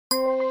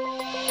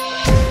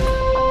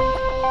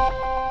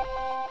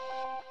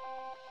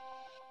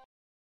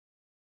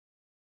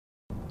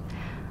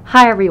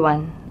Hi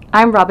everyone,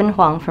 I'm Robin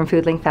Huang from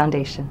FoodLink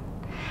Foundation.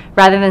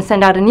 Rather than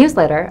send out a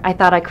newsletter, I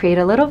thought I'd create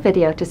a little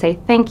video to say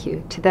thank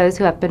you to those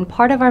who have been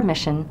part of our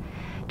mission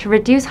to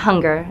reduce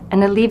hunger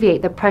and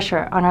alleviate the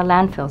pressure on our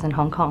landfills in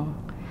Hong Kong.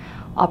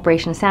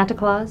 Operation Santa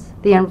Claus,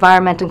 the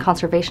Environment and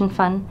Conservation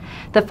Fund,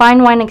 the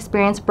Fine Wine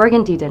Experience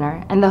Burgundy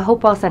Dinner, and the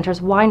Hopewell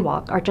Center's Wine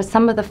Walk are just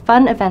some of the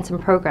fun events and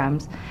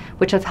programs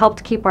which have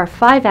helped keep our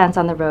 5 vans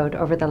on the road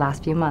over the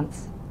last few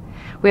months.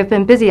 We have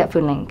been busy at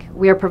FoodLink.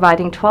 We are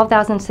providing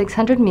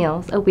 12,600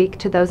 meals a week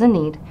to those in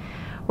need.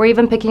 We're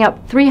even picking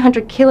up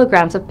 300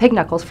 kilograms of pig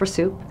knuckles for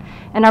soup,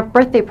 and our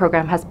birthday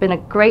program has been a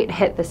great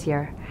hit this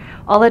year.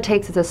 All it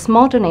takes is a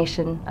small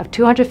donation of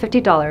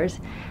 $250,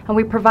 and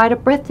we provide a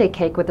birthday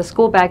cake with a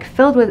school bag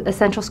filled with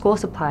essential school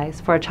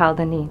supplies for a child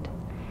in need.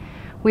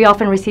 We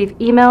often receive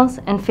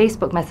emails and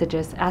Facebook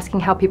messages asking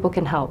how people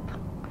can help.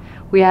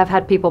 We have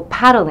had people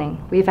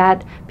paddling, we've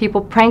had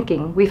people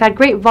pranking, we've had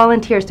great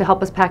volunteers to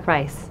help us pack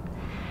rice.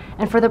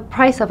 And for the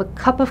price of a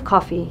cup of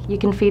coffee, you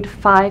can feed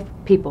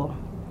 5 people.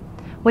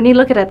 When you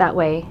look at it that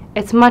way,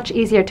 it's much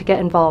easier to get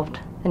involved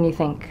than you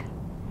think.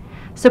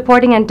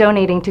 Supporting and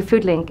donating to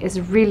FoodLink is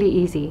really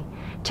easy.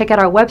 Check out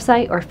our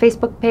website or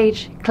Facebook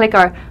page, click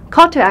our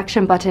Call to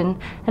Action button,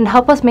 and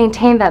help us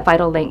maintain that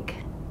vital link,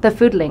 the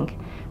Food Link,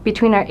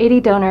 between our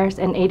 80 donors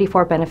and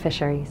 84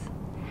 beneficiaries.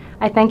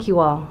 I thank you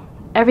all,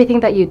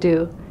 everything that you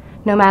do,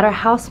 no matter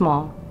how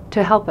small,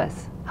 to help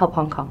us help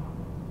Hong Kong.